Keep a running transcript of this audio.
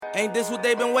Ain't this what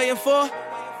they've been waiting for?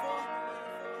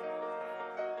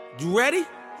 You ready?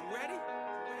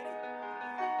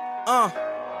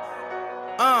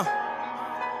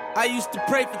 I used to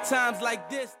pray for times like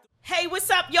this. Hey, what's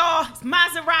up, y'all? It's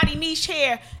Maserati Niche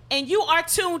here, and you are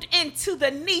tuned into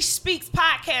the Niche Speaks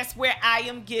podcast, where I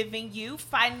am giving you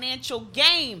financial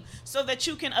game so that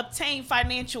you can obtain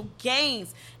financial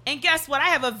gains. And guess what? I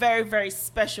have a very, very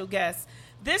special guest.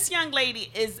 This young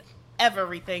lady is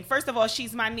everything. First of all,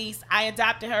 she's my niece. I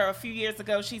adopted her a few years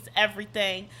ago. She's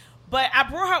everything. But I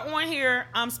brought her on here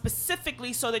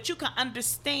specifically so that you can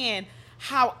understand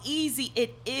how easy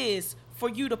it is for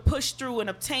you to push through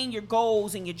and obtain your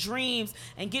goals and your dreams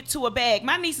and get to a bag.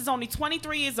 My niece is only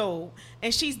 23 years old,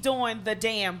 and she's doing the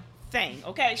damn thing,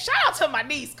 okay? Shout out to my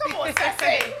niece. Come on,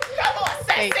 Sassy. Come on,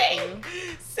 Sassy.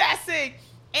 Sassy.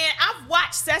 And I've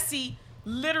watched Sassy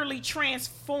literally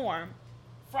transform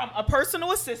from a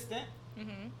personal assistant.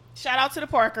 Mm-hmm. Shout out to the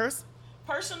Parkers.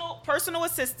 Personal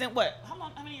assistant, what? How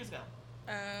many years ago?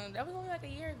 That was only like a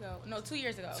year ago. No, 2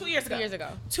 years ago. 2 years ago. 2 years ago.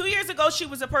 2 years ago, she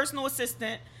was a personal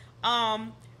assistant.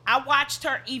 I watched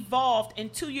her evolve in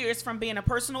 2 years from being a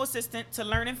personal assistant to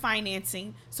learning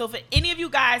financing. So for any of you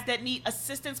guys that need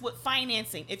assistance with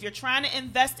financing, if you're trying to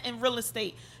invest in real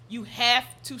estate, you have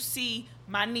to see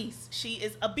my niece. She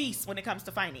is a beast when it comes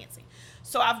to financing.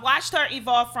 So I've watched her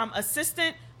evolve from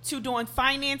assistant to doing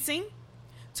financing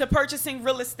to purchasing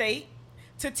real estate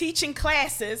to teaching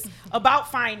classes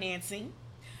about financing,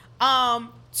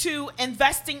 to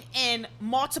investing in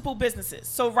multiple businesses.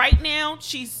 So right now,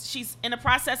 she's in the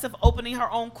process of opening her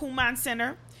own Kumon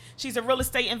Center. She's a real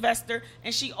estate investor,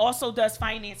 and she also does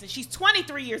financing. She's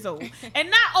 23 years old.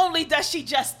 And not only does she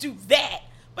just do that,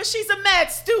 but she's a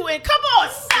med student. Come on,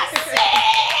 Sassy!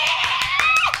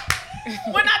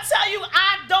 When I tell you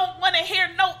I don't want to hear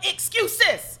no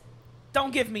excuses,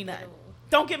 don't give me none.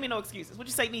 Don't give me no excuses. Would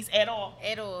you say, niece, at all?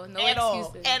 At all. No at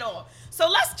excuses. At all. So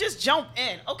let's just jump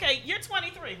in. Okay, you're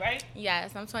 23, right?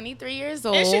 Yes, I'm 23 years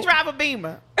old. And she drive a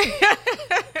Beamer.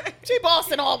 She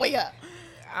bossing all the way up.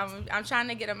 I'm trying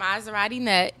to get a Maserati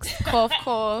next. Cough,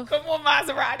 cough. Come on,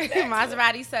 Maserati next.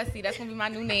 Maserati Sussy. That's going to be my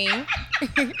new name.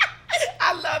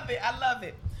 I love it. I love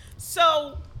it.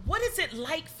 So what is it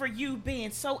like for you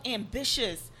being so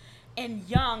ambitious and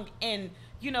young and,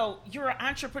 you know, you're an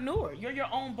entrepreneur. You're your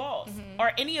own boss. Mm-hmm.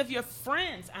 Are any of your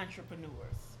friends entrepreneurs?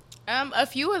 A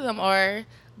few of them are,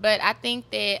 but I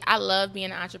think that I love being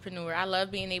an entrepreneur. I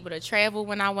love being able to travel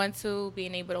when I want to,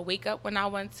 being able to wake up when I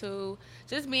want to,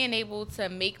 just being able to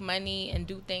make money and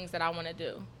do things that I want to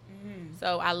do. Mm-hmm.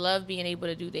 So I love being able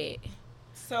to do that.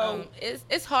 So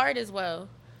it's hard as well.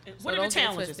 What are the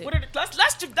challenges?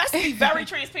 Let's be very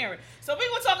transparent. So we're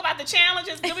going to talk about the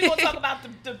challenges, then we're going to talk about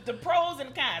the pros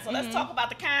and the cons. So let's talk about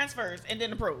the cons first and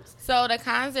then the pros. So the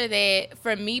cons are that,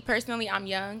 for me personally, I'm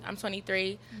young. I'm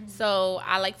 23. Mm-hmm. So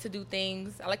I like to do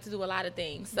things. I like to do a lot of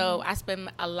things. So I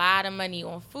spend a lot of money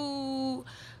on food,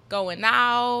 going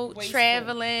out,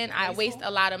 traveling. I waste a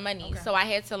lot of money. Okay. So I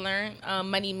had to learn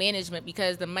money management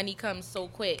because the money comes so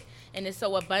quick and it's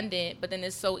so abundant, but then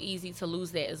it's so easy to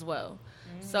lose that as well.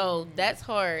 So that's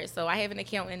hard. So I have an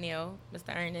accountant now,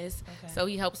 Mr. Ernest. Okay. So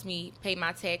he helps me pay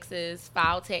my taxes,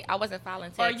 file tax. I wasn't filing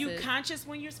taxes. Are you conscious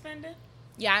when you're spending?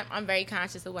 Yeah, I'm very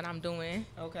conscious of what I'm doing.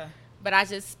 Okay. But I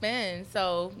just spend.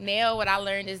 So now what I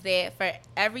learned is that for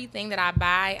everything that I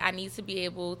buy, I need to be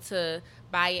able to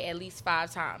buy it at least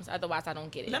 5 times. Otherwise, I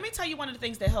don't get it. Let me tell you one of the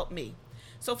things that helped me.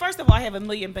 So first of all, I have 1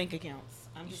 million bank accounts.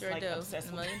 I'm just sure like do. obsessed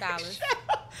 $1 with million.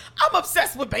 I'm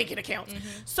obsessed with banking accounts. Mm-hmm.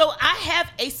 So I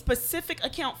have a specific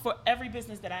account for every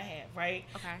business that I have, right?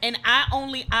 Okay. And I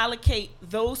only allocate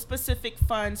those specific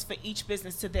funds for each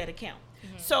business to that account.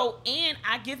 Mm-hmm. So, and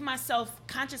I give myself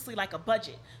consciously like a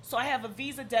budget. So I have a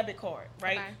Visa debit card,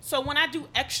 right? Okay. So when I do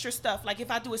extra stuff, like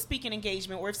if I do a speaking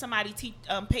engagement or if somebody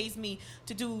pays me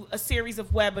to do a series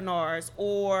of webinars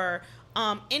or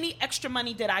any extra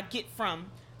money that I get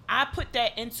from, I put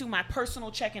that into my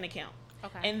personal checking account.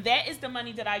 Okay. And that is the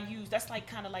money that I use. That's like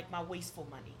kind of like my wasteful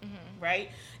money, right?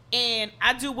 And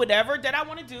I do whatever that I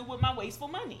want to do with my wasteful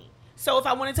money. So if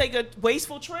I want to take a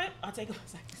wasteful trip, I'll take a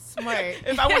smart.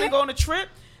 If I want to go on a trip,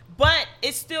 but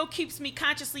it still keeps me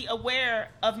consciously aware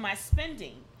of my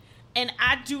spending. And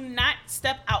I do not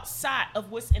step outside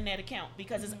of what's in that account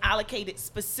because it's allocated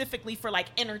specifically for like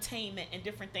entertainment and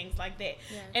different things like that.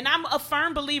 Yeah. And I'm a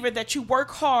firm believer that you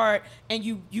work hard and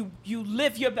you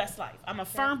live your best life. I'm a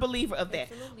firm believer of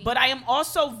that. Absolutely. But I am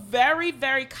also very,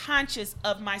 very conscious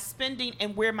of my spending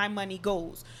and where my money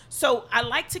goes. So I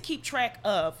like to keep track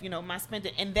of, my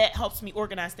spending, and that helps me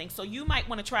organize things. So you might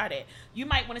want to try that. You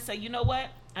might want to say, you know what?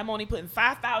 I'm only putting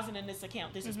 $5,000 in this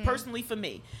account. This is personally for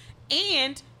me.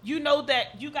 And you know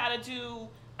that you got to do,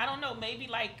 I don't know, maybe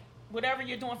like whatever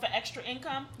you're doing for extra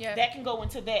income, that can go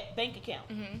into that bank account.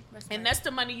 And that's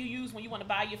the money you use when you want to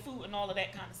buy your food and all of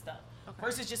that kind of stuff.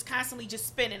 Versus just constantly just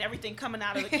spending everything coming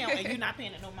out of the account and you're not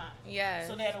paying it no mind. Yeah.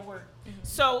 So that'll work.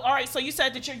 So, all right, so you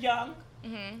said that you're young.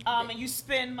 And you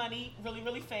spend money really,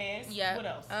 really fast. Yeah. What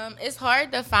else? It's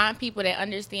hard to find people that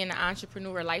understand the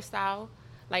entrepreneur lifestyle.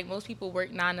 Like, most people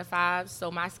work 9 to 5, so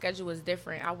my schedule is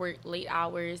different. I work late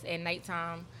hours and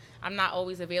nighttime. I'm not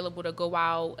always available to go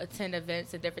out, attend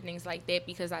events and different things like that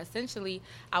because I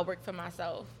work for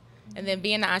myself. And then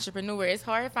being an entrepreneur, it's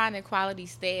hard finding quality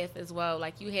staff as well.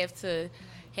 Like, you have to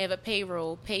have a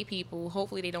payroll, pay people.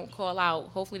 Hopefully they don't call out.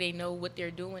 Hopefully they know what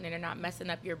they're doing and they're not messing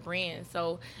up your brand.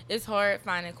 So it's hard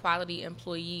finding quality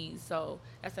employees. So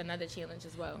that's another challenge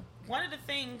as well. One of the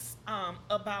things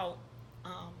about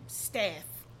staff,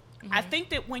 I think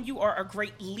that when you are a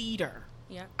great leader,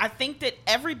 I think that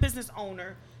every business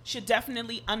owner should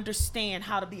definitely understand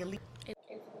how to be a leader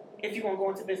if you're going to go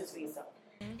into business for yourself.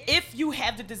 If you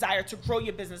have the desire to grow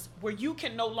your business where you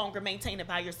can no longer maintain it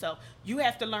by yourself, you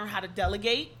have to learn how to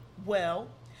delegate well.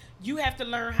 You have to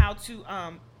learn how to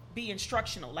be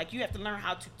instructional. Like, you have to learn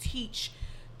how to teach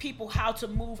people how to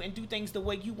move and do things the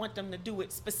way you want them to do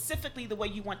it, specifically the way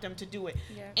you want them to do it.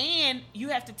 And you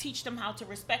have to teach them how to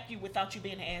respect you without you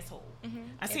being an asshole.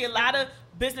 I see a lot of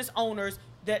business owners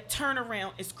that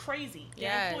turnaround is crazy.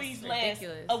 Their employees last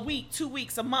a week, 2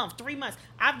 weeks, a month, 3 months.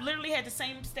 I've literally had the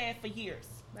same staff for years.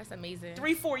 That's amazing.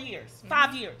 3-4 years,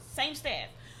 5 years, same staff.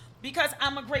 Because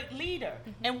I'm a great leader.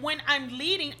 And when I'm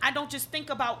leading, I don't just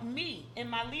think about me and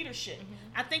my leadership.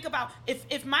 I think about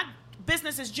if my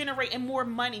business is generating more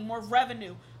money, more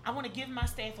revenue, I want to give my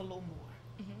staff a little more.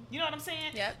 You know what I'm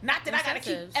saying? Not that I got to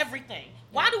keep everything.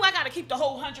 Why do I got to keep the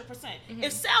whole 100%?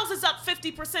 If sales is up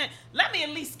 50%, let me at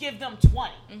least give them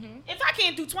 20. If I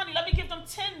can't do 20, let me give them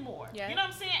 10 more. You know what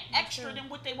I'm saying? Extra than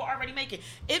what they were already making.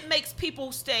 It makes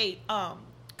people stay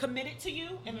committed to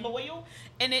you and loyal,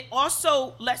 and it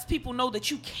also lets people know that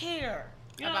you care.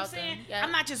 You know what I'm saying?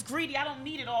 I'm not just greedy. I don't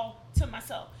need it all to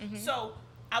myself. So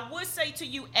I would say to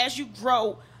you, as you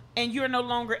grow and you're no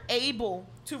longer able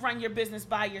to run your business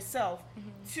by yourself,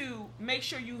 to make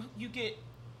sure you get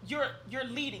you're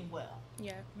leading well.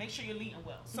 Make sure you're leading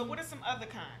well. So what are some other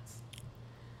kinds?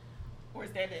 Or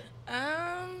is that it?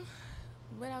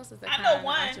 What else is that? I know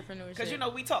one, entrepreneurship? because you know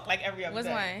we talk like every other What's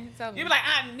day. one? Tell me. You be like,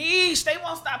 I niche. They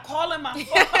won't stop calling my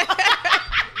phone.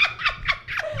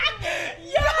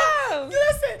 Yo,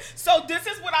 listen. So this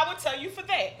is what I would tell you for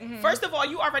that. First of all,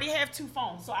 you already have 2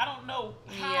 phones, so I don't know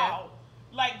how.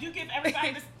 Like, you give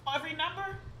everybody every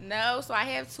number? No, so I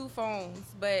have 2 phones,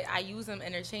 but I use them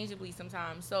interchangeably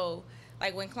sometimes. So,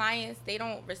 like, when clients, they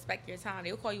don't respect your time.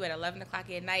 They'll call you at 11 o'clock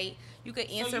at night. You could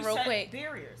answer real quick.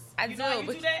 Barriers. I you do. Know how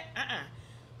you do that?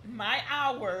 My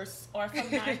hours are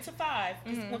from 9 to 5.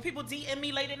 When people DM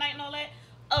me late at night and all that,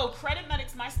 Credit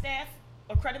Medics, my staff,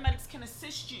 or Credit Medics can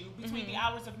assist you between the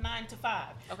hours of 9 to 5.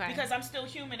 Because I'm still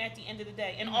human at the end of the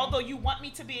day. And although you want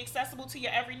me to be accessible to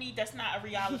your every need, that's not a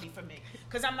reality for me.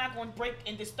 Because I'm not going to break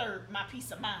and disturb my peace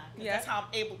of mind. That's how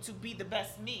I'm able to be the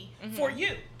best me for you.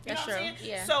 You know what I'm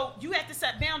saying? So you have to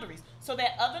set boundaries. So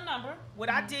that other number, what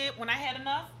I did when I had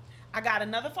enough, I got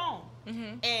another phone.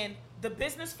 And the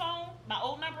business phone, my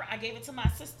old number, I gave it to my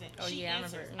assistant. She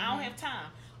answers. I don't have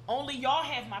time. Only y'all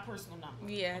have my personal number.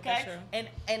 That's true.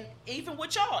 And even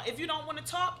with y'all, if you don't want to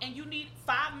talk and you need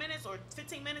 5 minutes or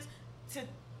 15 minutes to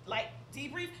like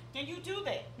debrief, then you do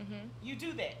that. You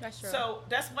do that. That's true. So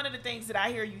that's one of the things that I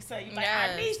hear you say. You're like,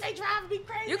 I need they driving me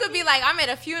crazy. You could be like, I'm at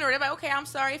a funeral. They're like, okay, I'm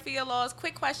sorry for your loss.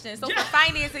 Quick question. So for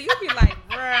financing, you'd be like,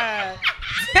 bruh,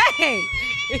 dang.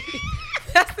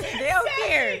 They don't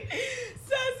care.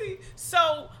 Sassy.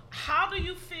 So how do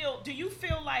you feel? Do you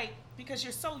feel like, because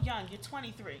you're so young, you're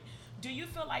 23, do you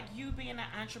feel like you being an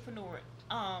entrepreneur,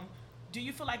 do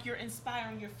you feel like you're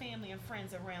inspiring your family and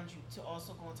friends around you to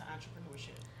also go into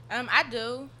entrepreneurship? I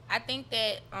do. I think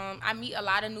that I meet a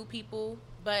lot of new people,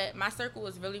 but my circle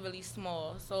is really, really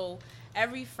small. So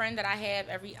every friend that I have,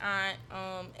 every aunt,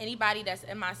 anybody that's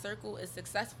in my circle is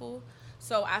successful.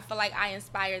 So I feel like I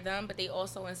inspire them, but they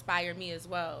also inspire me as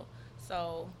well.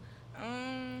 So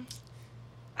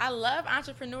I love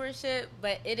entrepreneurship,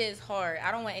 but it is hard.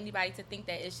 I don't want anybody to think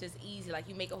that it's just easy. Like,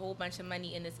 you make a whole bunch of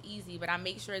money and it's easy, but I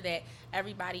make sure that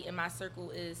everybody in my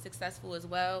circle is successful as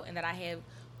well, and that I have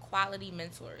quality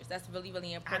mentors. That's really,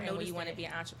 really important when you want to be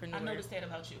an entrepreneur. I noticed that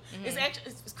about you.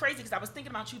 It's crazy because I was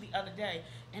thinking about you the other day,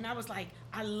 and I was like,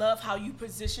 I love how you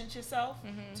positioned yourself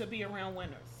to be around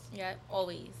winners. Yeah,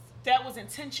 always. that was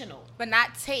intentional. But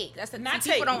not take. That's the Not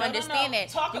people take. don't No, understand that.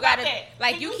 Talk you about gotta, that.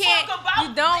 like Can you you can't. talk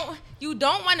about You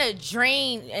don't want to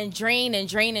drain and drain and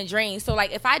drain and drain. So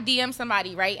like if I DM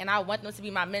somebody, right, and I want them to be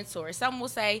my mentor, someone will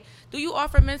say, "Do you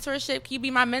offer mentorship? Can you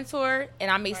be my mentor?" And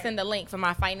I may send a link for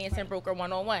my financing broker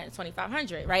 101,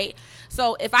 $2,500, right?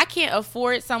 So if I can't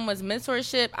afford someone's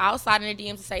mentorship, I'll slide in the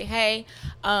DMs to say, "Hey,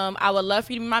 I would love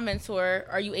for you to be my mentor.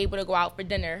 Are you able to go out for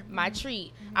dinner? My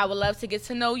treat. I would love to get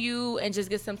to know you and just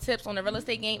get some tips on the real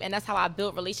estate game." And that's how I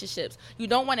build relationships. You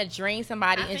don't want to drain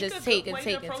somebody and just take and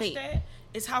take and take.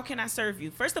 Is how can I serve you?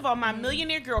 First of all, my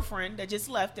millionaire girlfriend that just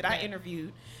left that I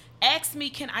interviewed asked me,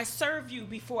 "Can I serve you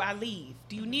before I leave?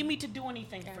 Do you need me to do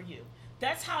anything for you?"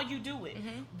 That's how you do it.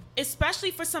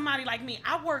 Especially for somebody like me.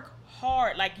 I work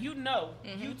hard, like you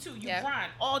too. You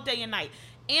grind all day and night.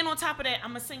 And on top of that,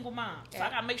 I'm a single mom. So I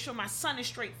gotta make sure my son is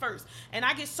straight first. And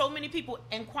I get so many people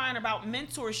inquiring about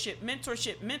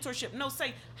mentorship. No,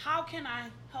 say, how can I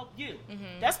help you?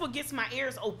 That's what gets my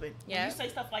ears open when you say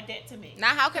stuff like that to me.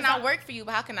 Not how can I work for you,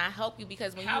 but how can I help you?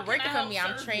 Because when you're working for me,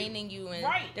 I'm training you and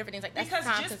different things like that. Because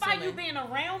just by you being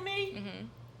around me,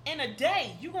 in a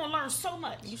day, you're going to learn so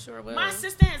much. You sure will. My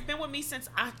sister has been with me since,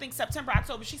 I think, September,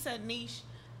 October. She said, "Niche,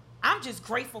 I'm just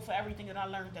grateful for everything that I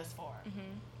learned thus far."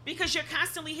 Because you're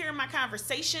constantly hearing my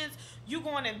conversations. You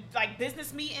going to like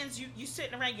business meetings. You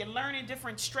sitting around. You're learning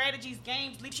different strategies,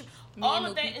 games, leadership. All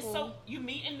of that is so you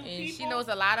meeting new people. She knows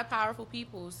a lot of powerful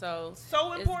people. So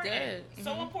important. It's good.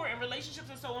 So important.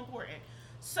 Relationships are so important.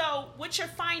 So with your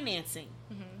financing,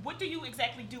 what do you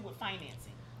exactly do with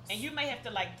financing? And you may have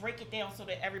to like break it down so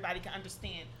that everybody can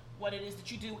understand what it is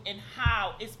that you do and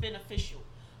how it's beneficial.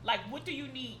 Like, what do you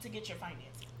need to get your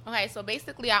financing? Okay, so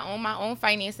basically I own my own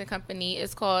financing company.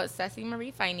 It's called Ceci Marie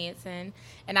Financing,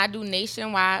 and I do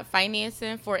nationwide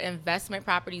financing for investment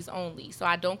properties only. So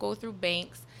I don't go through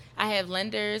banks. I have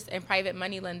lenders and private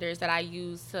money lenders that I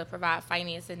use to provide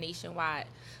financing nationwide.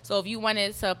 So if you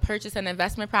wanted to purchase an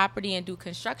investment property and do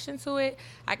construction to it,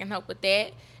 I can help with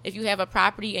that. If you have a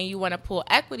property and you want to pull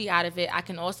equity out of it, I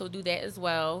can also do that as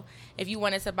well. If you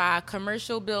wanted to buy a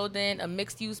commercial building, a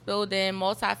mixed-use building,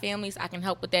 multifamilies, I can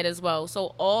help with that as well.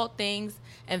 So all things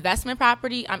investment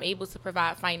property, I'm able to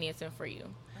provide financing for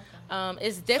you. Okay.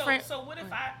 It's different. So what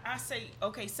if I say,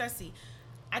 okay, Ceci,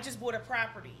 I just bought a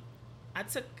property.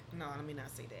 Let me not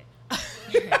say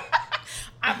that.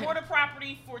 I bought a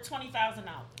property for $20,000.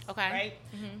 Okay. Right?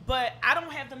 But I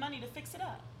don't have the money to fix it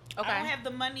up. Okay. I don't have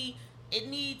the money. It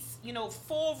needs,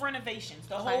 full renovations.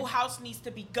 The whole house needs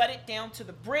to be gutted down to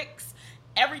the bricks.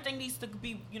 Everything needs to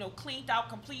be, cleaned out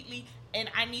completely. And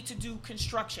I need to do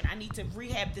construction. I need to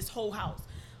rehab this whole house.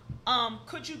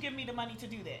 Could you give me the money to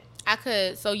do that? I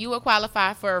could. So you would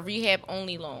qualify for a rehab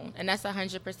only loan, and that's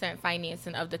 100%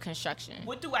 financing of the construction.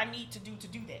 What do I need to do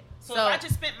that? So if I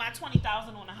just spent my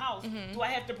 $20,000 on a house, do I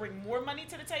have to bring more money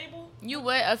to the table? You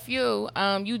would a few.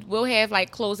 You will have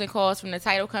like closing costs from the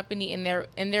title company,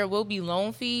 and there will be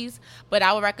loan fees. But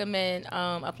I would recommend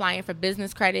applying for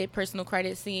business credit, personal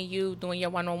credit, seeing you doing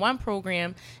your one-on-one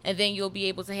program, and then you'll be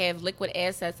able to have liquid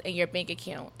assets in your bank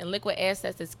account. And liquid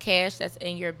assets is cash that's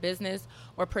in your business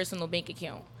or personal bank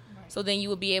account. So then you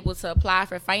will be able to apply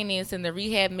for financing. The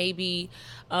rehab may be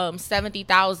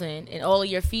 $70,000, and all of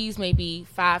your fees may be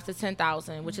 $5,000 to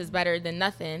 $10,000, which is better than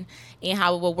nothing. And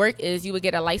how it will work is you would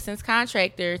get a licensed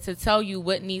contractor to tell you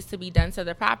what needs to be done to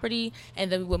the property,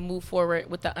 and then we would move forward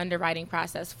with the underwriting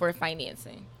process for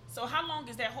financing. So how long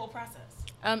is that whole process?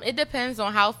 It depends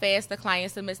on how fast the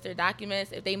client submits their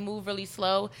documents. If they move really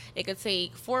slow, it could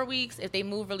take 4 weeks. If they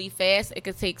move really fast, it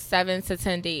could take 7 to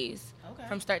 10 days.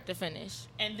 From start to finish.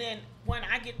 And then when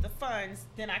I get the funds,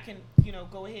 then I can,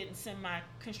 go ahead and send my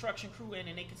construction crew in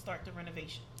and they can start the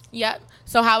renovation. Yep.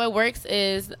 So how it works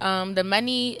is the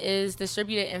money is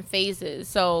distributed in phases.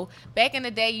 So back in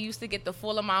the day, you used to get the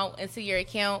full amount into your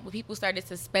account, but people started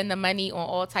to spend the money on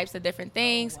all types of different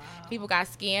things. Oh, wow. People got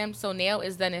scammed. So now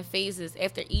it's done in phases.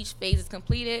 After each phase is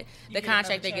completed, the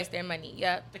contractor gets their money.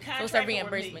 Yep. So it's a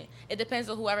reimbursement. It depends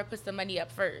on whoever puts the money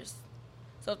up first.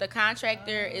 So if the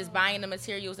contractor is buying the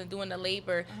materials and doing the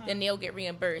labor, then they'll get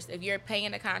reimbursed. If you're paying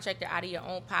the contractor out of your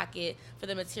own pocket for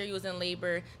the materials and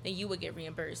labor, then you would get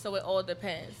reimbursed. So it all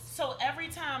depends. So every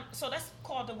time, so that's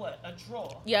called a what? A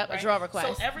draw. Yep, right? A draw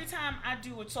request. So every time I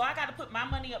do it, so I got to put my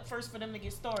money up first for them to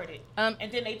get started, and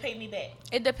then they pay me back.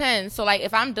 It depends. So like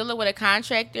if I'm dealing with a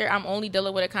contractor, I'm only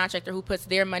dealing with a contractor who puts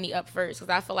their money up first.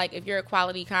 Because I feel like if you're a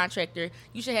quality contractor,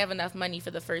 you should have enough money for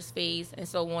the first phase and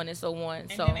so on and so on. And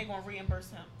then they're going to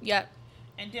reimburse him. Yep.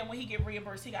 And then when he get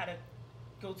reimbursed, he got to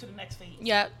go to the next phase.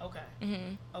 Yep. Okay.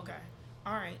 Okay.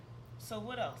 All right. So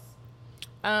what else?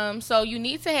 So you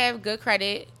need to have good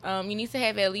credit. You need to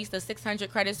have at least a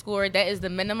 600 credit score. That is the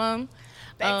minimum.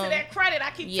 Back to that credit.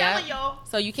 I keep telling y'all.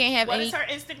 So you can't have What any. is her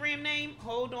Instagram name?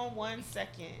 Hold on one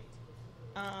second.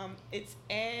 It's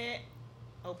at.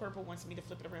 Oh, Purple wants me to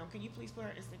flip it around. Can you please put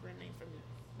her Instagram name for me?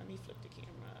 Let me flip the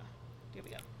camera. There we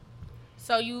go.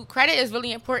 So credit is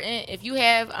really important. If you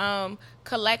have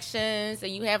collections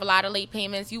and you have a lot of late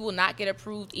payments, you will not get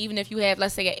approved even if you have,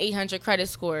 let's say, an 800 credit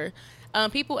score.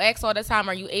 People ask all the time,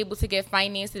 are you able to get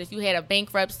financed? And if you had a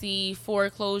bankruptcy,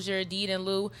 foreclosure, deed in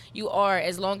lieu, you are,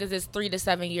 as long as it's 3 to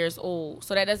 7 years old.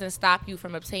 So that doesn't stop you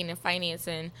from obtaining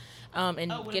financing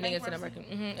and getting into the market.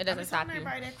 It doesn't stop you.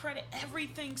 Everybody, that credit,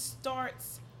 everything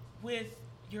starts with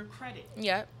your credit.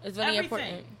 Yep, it's really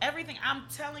important. Everything. I'm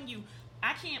telling you,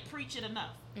 I can't preach it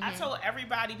enough. I told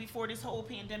everybody before this whole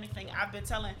pandemic thing, I've been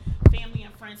telling family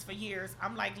and friends for years,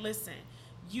 I'm like, listen,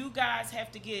 you guys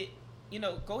have to get,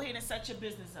 go ahead and set your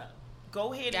business up.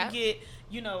 Go ahead and get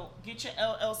your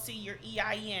LLC, your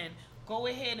EIN. Go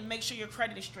ahead and make sure your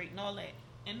credit is straight and all that.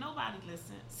 And nobody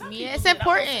listens. It's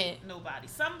important. Nobody.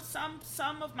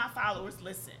 Some of my followers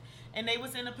listen. And they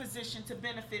was in a position to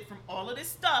benefit from all of this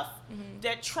stuff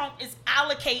that Trump is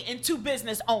allocating to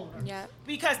business owners.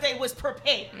 Because they was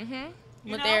prepared.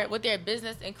 With their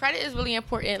business. And credit is really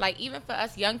important. Like, even for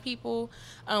us young people,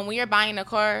 when you're buying a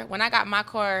car, when I got my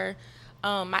car,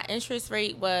 my interest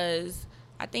rate was,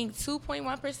 I think,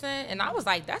 2.1%. And I was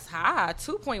like, that's high,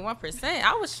 2.1%.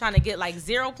 I was trying to get like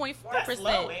 0.4%. That's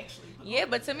low, actually. Yeah,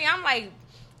 but to me, I'm like,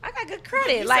 I got good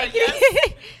credit. Yes.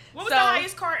 What was the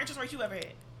highest car interest rate you ever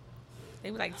had?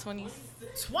 They were like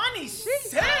 26.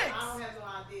 26? I don't have no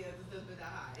idea. This has been that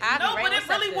high. No, but it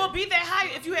really will be that high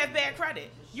if you have bad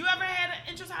credit. You ever had an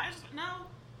high interest? No.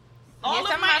 All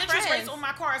of my interest rates on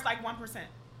my car is like 1%. What's your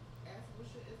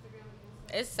Instagram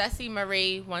again? It's Sessi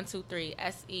Marie 123.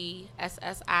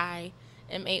 SESSIMARIE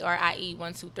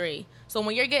 123. So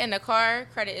when you're getting a car,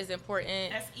 credit is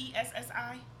important. SESSI.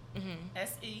 SESSIMARIE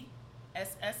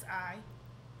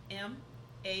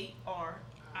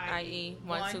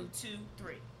 1, 2,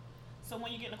 3. So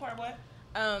when you get in a car, what?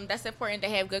 That's important to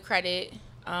have good credit.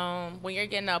 When you're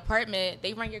getting an apartment,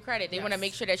 they run your credit. They want to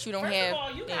make sure that you don't have. First of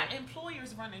all, you got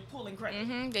employers pulling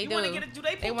credit. They do. Do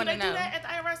they do that at the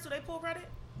IRS? Do they pull credit?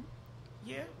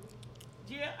 Yeah,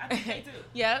 I think they do.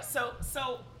 Yeah. So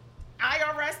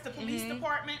IRS, the police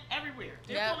department, everywhere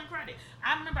they're pulling credit.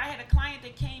 I remember I had a client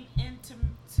that came into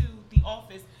the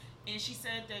office, and she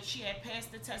said that she had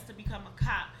passed the test to become a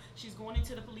cop. She's going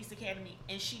into the police academy,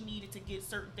 and she needed to get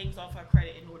certain things off her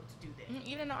credit in order to do that.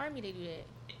 Even in the Army, they do that.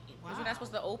 Wow. You're not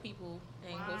supposed to owe people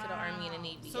and go to the Army and the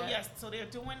Navy. So yes, so they're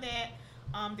doing that.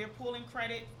 They're pulling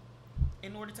credit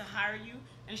in order to hire you.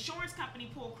 Insurance company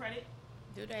pull credit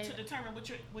to determine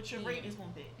what your rate is going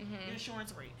to be, your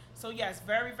insurance rate. So yes,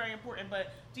 very, very important.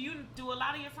 But do a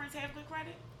lot of your friends have good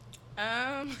credit?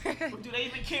 Or do they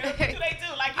even care? What do they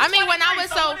do? Like, I mean, when I was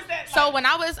when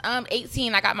I was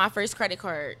 18, I got my first credit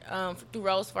card through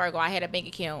Wells Fargo. I had a bank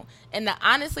account, and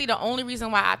honestly, the only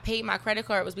reason why I paid my credit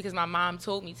card was because my mom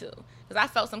told me to. Because I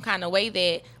felt some kind of way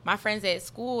that my friends at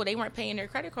school, they weren't paying their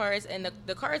credit cards, and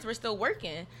the cards were still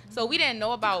working. So we didn't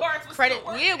know about credit.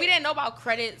 Yeah, we didn't know about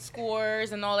credit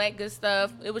scores and all that good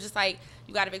stuff. It was just like,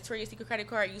 you got a Victoria's Secret credit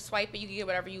card, you swipe it, you can get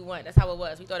whatever you want. That's how it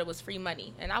was. We thought it was free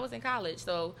money. And I was in college,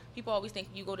 so people always think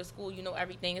you go to school, you know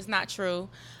everything. It's not true.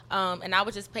 And I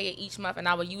would just pay it each month, and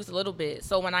I would use a little bit.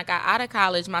 So when I got out of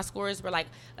college, my scores were like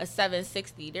a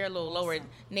 760. They're a little lower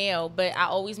now, but I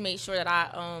always made sure that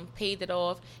I paid it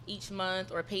off each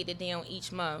month or paid it down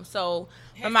each month. So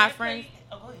for my friends...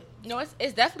 No,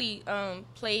 it's definitely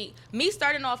played. Me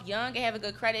starting off young and having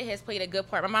good credit has played a good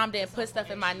part. My mom didn't put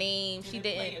stuff in my name. She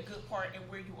didn't play a good part in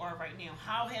where you are right now.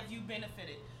 How have you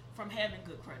benefited from having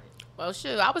good credit? Well,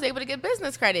 shoot, I was able to get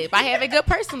business credit by having good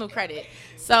personal credit.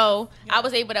 So I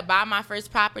was able to buy my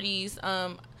first properties,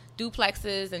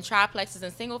 duplexes and triplexes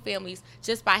and single families,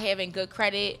 just by having good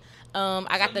credit.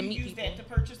 I got to meet people. That to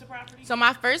purchase the property? So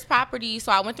my first property,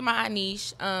 so I went through my Aunt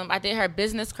Niche. I did her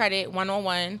business credit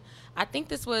 101. I think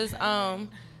this was I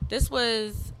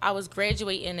was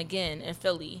graduating again in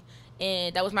Philly,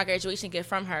 and that was my graduation gift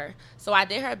from her. So I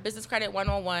did her business credit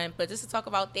 101. But just to talk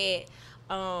about that,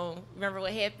 remember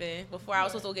what happened before I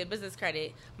was supposed to get business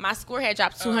credit? My score had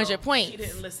dropped 200 points. She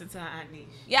didn't listen to Aunt Niche.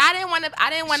 Yeah, I didn't want to.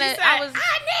 Aunt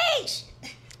Niche!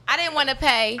 I didn't want to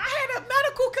pay. I had a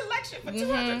medical collection for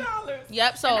 $200.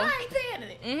 Yep. So and I ain't paying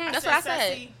it. That's what I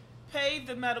said. Pay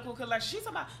the medical collection. She's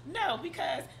talking about no,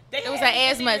 because it was an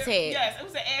asthma attack. Yes, it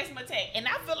was an asthma attack, and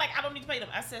I feel like I don't need to pay them.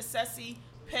 I said, Ceci,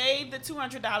 pay the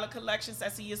 $200 collection.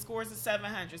 Ceci, your scores are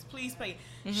 700s. Please pay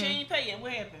it. She ain't paying.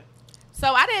 What happened?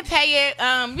 So I didn't pay it.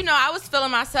 I was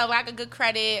feeling myself. I got a good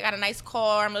credit. I got a nice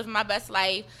car. I'm living my best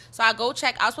life. So I go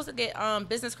check. I was supposed to get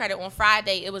business credit on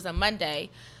Friday. It was a Monday.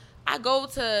 I go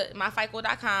to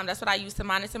myfico.com. That's what I use to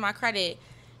monitor my credit.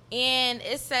 And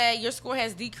it said your score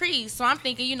has decreased. So I'm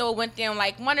thinking, it went down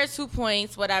like 1 or 2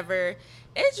 points, whatever.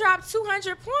 It dropped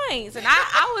 200 points. And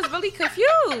I was really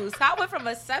confused. I went from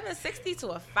a 760 to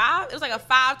a 5. It was like a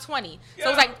 520. So it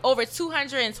was like over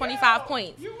 225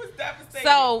 points. You was devastated.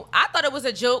 So I thought it was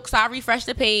a joke. So I refreshed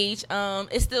the page.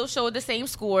 It still showed the same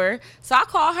score. So I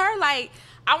called her like,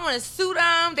 I want to sue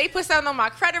them. They put something on my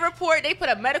credit report. They put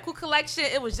a medical collection.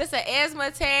 It was just an asthma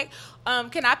attack.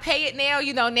 Can I pay it now?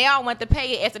 Now I want to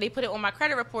pay it after they put it on my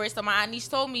credit report. So my niece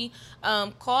told me,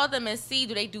 call them and see,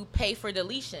 do they do pay for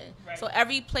deletion? Right. So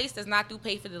every place does not do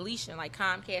pay for deletion. Like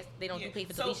Comcast, they don't do pay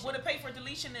for deletion. So what a pay for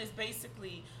deletion is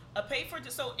basically a pay for,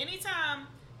 so anytime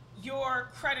your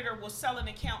creditor will sell an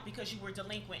account because you were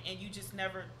delinquent and you just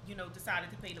never, decided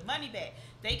to pay the money back,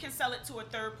 they can sell it to a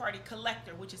third-party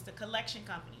collector, which is the collection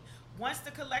company. Once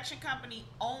the collection company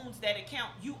owns that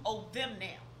account, you owe them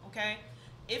now, okay?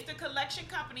 If the collection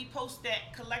company posts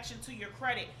that collection to your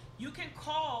credit, you can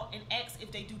call and ask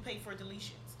if they do pay for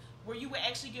deletions, where you would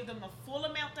actually give them the full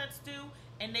amount that's due,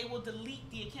 and they will delete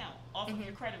the account off of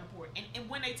your credit report. And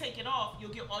when they take it off,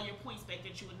 you'll get all your points back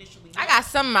that you initially I got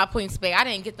some of my points back. I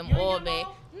didn't get them all back.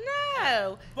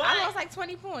 No. But, I lost like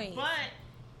 20 points. But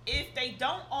if they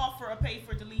don't offer a pay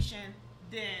for deletion,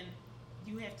 then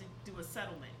you have to do a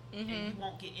settlement. And you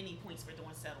won't get any points for doing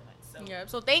settlement. So. Yeah.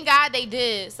 So thank God they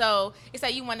did. So it's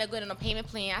like, you want to go on a payment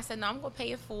plan. I said, no, I'm gonna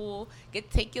pay it full.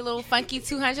 Take your little funky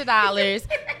 $200.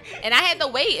 And I had to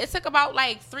wait. It took about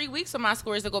like 3 weeks for my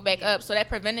scores to go back up. So that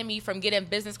prevented me from getting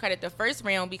business credit the first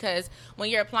round, because when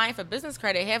you're applying for business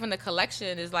credit, having a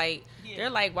collection is like, they're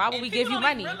like, why would we give you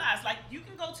money? Realize, like, you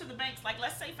can go to the banks. Like,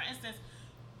 let's say for instance,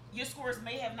 your scores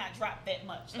may have not dropped that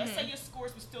much. Let's say your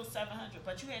scores were still 700,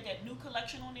 but you had that new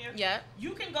collection on there. Yeah.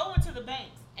 You can go into the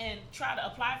banks and try to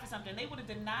apply for something. They would have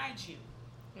denied you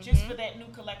just for that new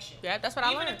collection. Yeah, that's what I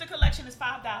learned. Even if the collection is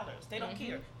 $5, they don't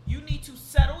care. You need to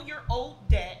settle your old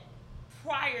debt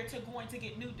prior to going to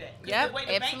get new debt. Because the way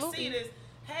the banks see it is,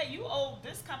 hey, you owe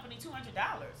this company $200.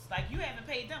 Like, you haven't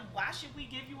paid them. Why should we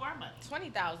give you our money?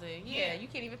 $20,000. Yeah, you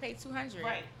can't even pay $200.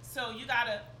 Right. So you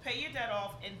gotta pay your debt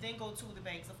off and then go to the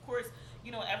banks. Of course,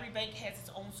 every bank has its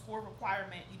own score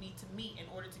requirement you need to meet in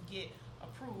order to get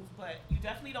approved. But you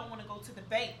definitely don't want to go to the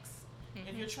banks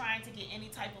if you're trying to get any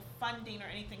type of funding or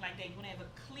anything like that. You want to have a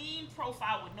clean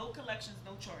profile with no collections,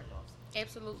 no charge-offs.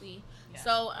 Absolutely. Yeah.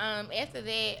 So after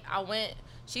that,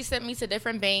 she sent me to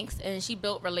different banks, and she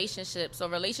built relationships. So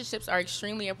relationships are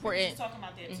extremely important. We were just talking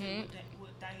about that too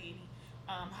with Dahidi,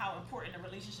 how important the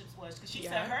relationships was, because she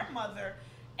said her mother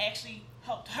actually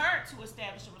helped her to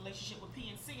establish a relationship with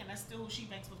PNC, and that's still who she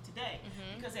banks with today.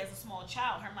 Because as a small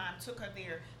child, her mom took her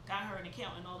there, got her an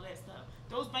account, and all that stuff.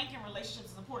 Those banking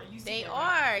relationships is important. They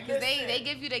are, because they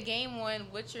give you the game on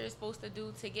what you're supposed to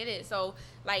do to get it. So,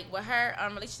 like, with her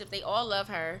relationship, they all love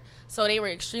her. So they were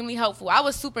extremely helpful. I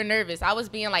was super nervous. I was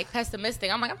being, like,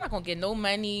 pessimistic. I'm like, I'm not going to get no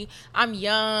money. I'm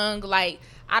young. Like,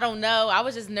 I don't know. I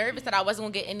was just nervous that I wasn't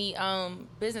going to get any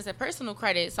business and personal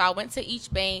credit. So I went to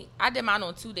each bank. I did mine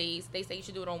on 2 days. They say you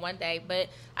should do it on 1 day. But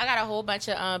I got a whole bunch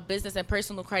of business and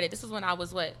personal credit. This was when I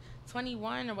was,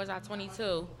 21 or was I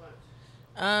 22?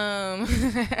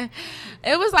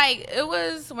 It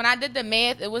was when I did the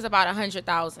math, it was about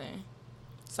 100,000.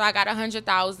 So I got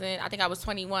 100,000. I think I was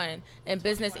 21 in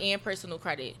business and personal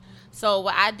credit. So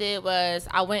what I did was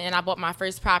I went and I bought my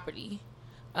first property.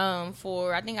 I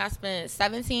think I spent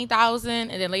 17,000,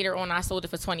 and then later on I sold it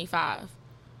for 25.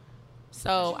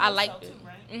 So I liked it.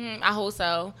 I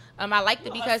wholesale. I liked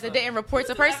it because it didn't report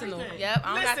to personal. Yep,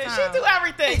 I don't got time. She do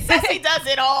everything. Ceci does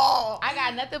it all. I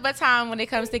got nothing but time when it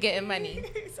comes to getting money.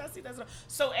 Ceci does it all.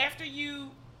 So after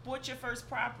you bought your first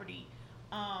property,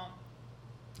 I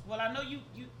know you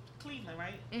Cleveland,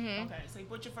 right? Okay, so you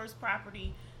bought your first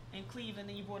property in Cleveland,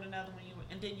 then you bought another one,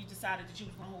 and then you decided that you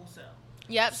was going to wholesale.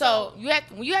 Yep. So you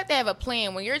have to have a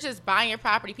plan. When you're just buying your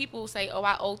property, people will say, "Oh,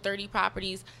 I owe 30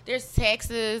 properties." There's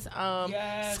taxes,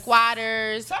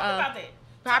 squatters, Talk about that.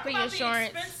 Property Talk about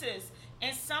insurance, the expenses,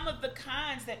 and some of the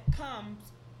cons that comes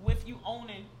with you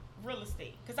owning real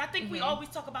estate. Because I think we always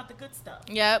talk about the good stuff.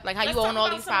 Yep, like how you own all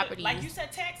these properties. Like you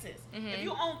said, taxes. If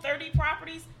you own 30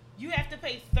 properties, you have to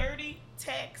pay 30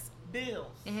 tax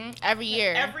bills every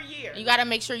year. You got to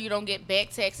make sure you don't get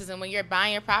back taxes, and when you're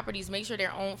buying your properties, make sure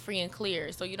they're owned free and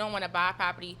clear. So you don't want to buy a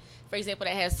property, for example,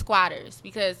 that has squatters,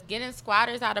 because getting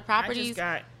squatters out of properties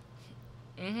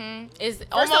is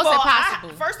almost impossible.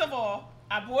 First of all,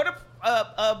 I bought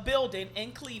a building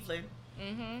in Cleveland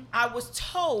I was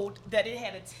told that it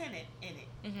had a tenant in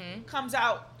it. Comes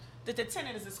out that the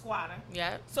tenant is a squatter.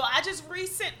 Yeah. So I just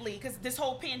recently, because this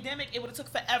whole pandemic, it would have took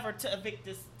forever to evict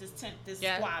this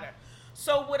squatter.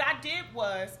 So what I did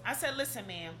was, I said, listen,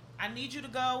 ma'am, I need you to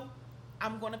go.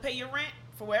 I'm going to pay your rent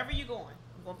for wherever you're going.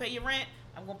 I'm going to pay your rent.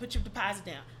 I'm going to put your deposit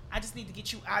down. I just need to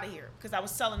get you out of here because I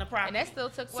was selling the property. And that still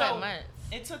took, what, months?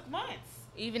 It took months.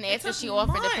 Even after she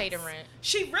offered to pay the rent.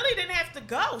 She really didn't have to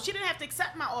go. She didn't have to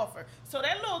accept my offer. So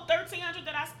that little $1,300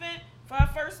 that I spent for her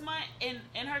first month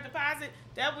in her deposit,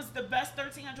 that was the best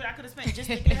 $1,300 I could have spent just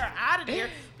to get her out of there.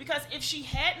 Because if she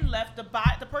hadn't left, the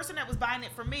person that was buying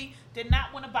it from me did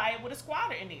not want to buy it with a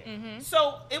squatter in there.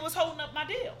 So it was holding up my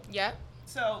deal. Yep.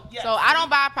 So yeah. So I don't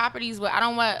buy properties where I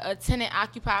don't want a tenant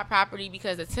occupied property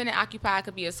because a tenant occupied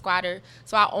could be a squatter.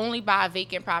 So I only buy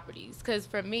vacant properties because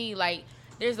for me, like,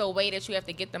 there's a way that you have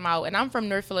to get them out. And I'm from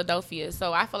North Philadelphia,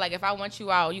 so I feel like if I want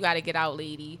you out, you got to get out,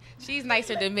 lady. She's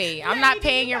nicer than me. I'm not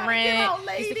paying your rent.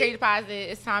 You security deposit.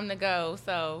 It's time to go.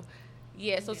 So,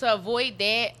 yeah. So to avoid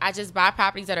that, I just buy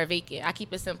properties that are vacant. I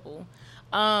keep it simple.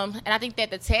 And I think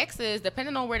that the taxes,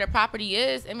 depending on where the property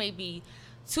is, it may be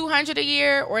 $200 a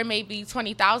year or it may be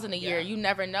 $20,000 a year. You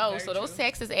never know. So those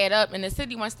taxes add up, and the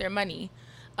city wants their money.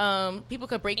 People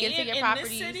could break into your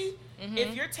properties. In this city,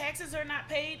 if your taxes are not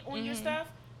paid on your stuff,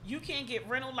 you can't get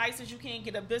rental license, you can't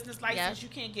get a business license, you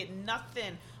can't get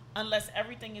nothing unless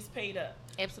everything is paid up.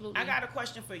 Absolutely. I got a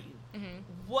question for you.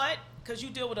 What, because you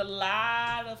deal with a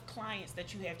lot of clients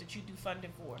that you have that you do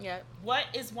funding for. What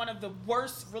is one of the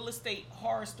worst real estate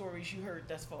horror stories you heard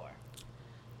thus far?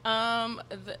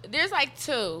 There's like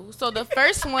two. So the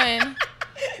first one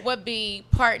would be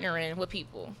partnering with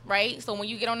people, right? So when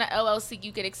you get on the LLC,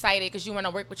 you get excited because you want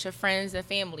to work with your friends and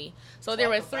family. So there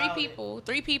were three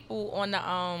people on the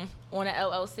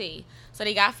LLC. So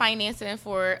they got financing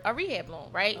for a rehab loan,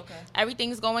 right? Okay.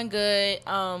 Everything's going good.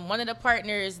 One of the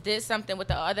partners did something with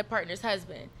the other partner's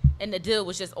husband, and the deal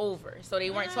was just over. So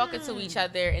they weren't talking to each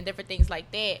other and different things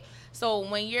like that. So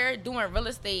when you're doing real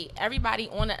estate, everybody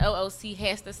on the LLC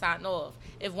has to sign off.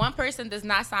 If one person does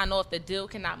not sign off, the deal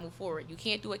cannot move forward. You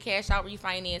can't do a cash out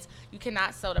refinance. You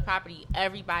cannot sell the property.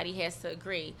 Everybody has to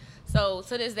agree. So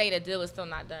to this day, the deal is still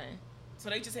not done. So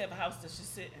they just have a house that's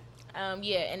just sitting.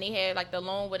 Yeah, and they had like the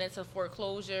loan went into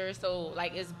foreclosure, so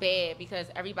like it's bad because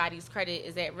everybody's credit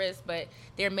is at risk, but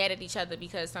they're mad at each other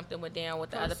because something went down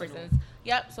with the other person's.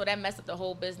 Yep, so that messed up the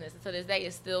whole business. And to this day,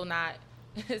 it's still not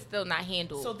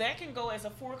handled. So that can go as a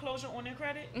foreclosure on their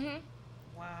credit.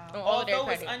 Wow. Although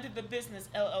it's under the business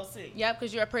LLC. Yep,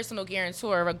 because you're a personal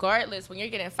guarantor. Regardless, when you're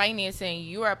getting financing,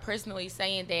 you are personally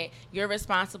saying that you're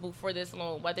responsible for this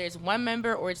loan, whether it's one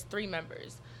member or it's three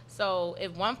members. So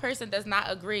if one person does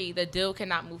not agree, the deal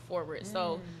cannot move forward.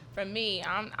 So for me,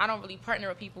 I don't really partner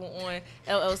with people on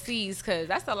LLCs because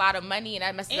that's a lot of money and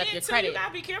that messes up your credit. You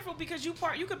gotta be careful because you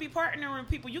could be partnering with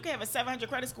people. You can have a 700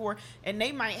 credit score and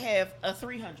they might have a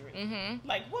 300.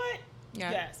 Like what?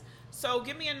 Yeah. Yes. So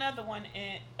give me another one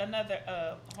and another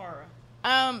horror.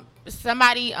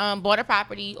 Somebody bought a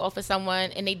property off of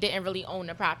someone and they didn't really own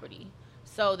the property.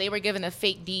 So they were given a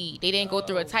fake deed. They didn't go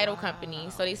through a title company.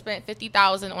 So they spent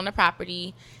 $50,000 on the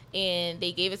property and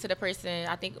they gave it to the person.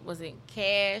 I think it was in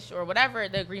cash or whatever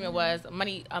the agreement was,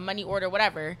 a money order,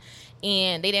 whatever.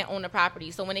 And they didn't own the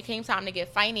property. So when it came time to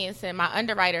get financing, my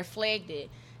underwriter flagged it.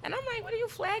 And I'm like, what are you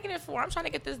flagging it for? I'm trying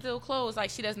to get this deal closed.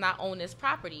 Like, she does not own this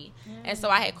property. And so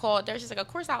I had called her. She's like, of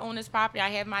course I own this property. I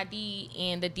have my deed,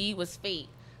 and the deed was fake.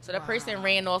 So the person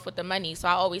ran off with the money. So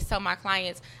I always tell my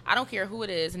clients, I don't care who it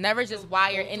is, never just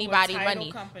wire anybody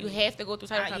money. You have to go through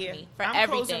title company for everything. I'm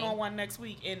closing on one next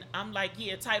week, and I'm like,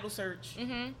 title search,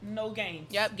 no games.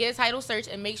 Yep, get a title search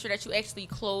and make sure that you actually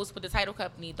close with the title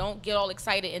company. Don't get all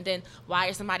excited and then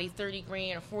wire somebody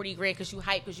 $30,000 or $40,000 because you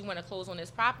hype because you want to close on this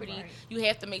property. Right. You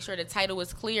have to make sure the title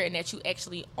is clear and that you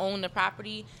actually own the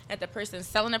property, and the person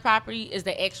selling the property is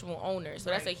the actual owner.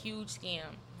 So that's a huge scam.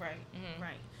 Right,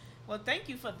 right. Well, thank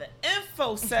you for the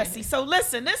info, Ceci. So,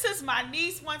 listen, this is my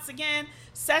niece once again,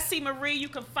 Ceci Marie. You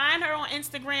can find her on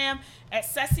Instagram at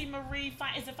Ceci Marie.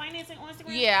 Is it financing on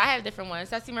Instagram? Yeah, I have different ones.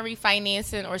 Ceci Marie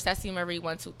Financing or Ceci Marie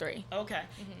 123. Okay.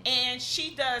 And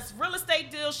she does real estate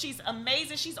deals. She's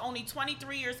amazing. She's only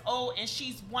 23 years old, and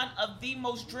she's one of the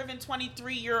most driven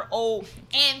 23-year-old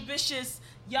ambitious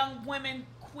young women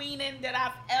queening that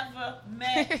I've ever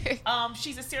met.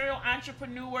 She's a serial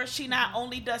entrepreneur. She not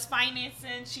only does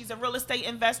financing, she's a real estate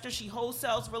investor. She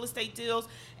wholesales real estate deals,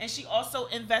 and she also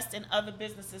invests in other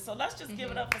businesses. So let's just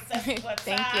give it up for Ceci.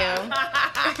 Thank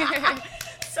you.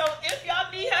 So if y'all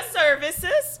need her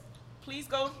services, please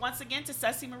go once again to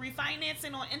Ceci Marie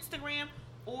Financing on Instagram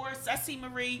or Ceci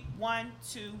Marie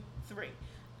 123.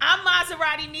 I'm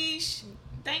Maserati Niche.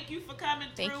 Thank you for coming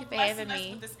through. Thank you for blessing having us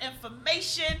me. with this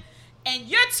information. And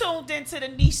you're tuned into the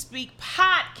Niche Speak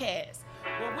podcast,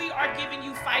 where we are giving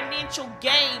you financial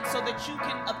game so that you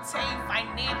can obtain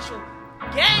financial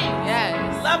gain.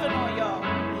 Yes. Loving on y'all.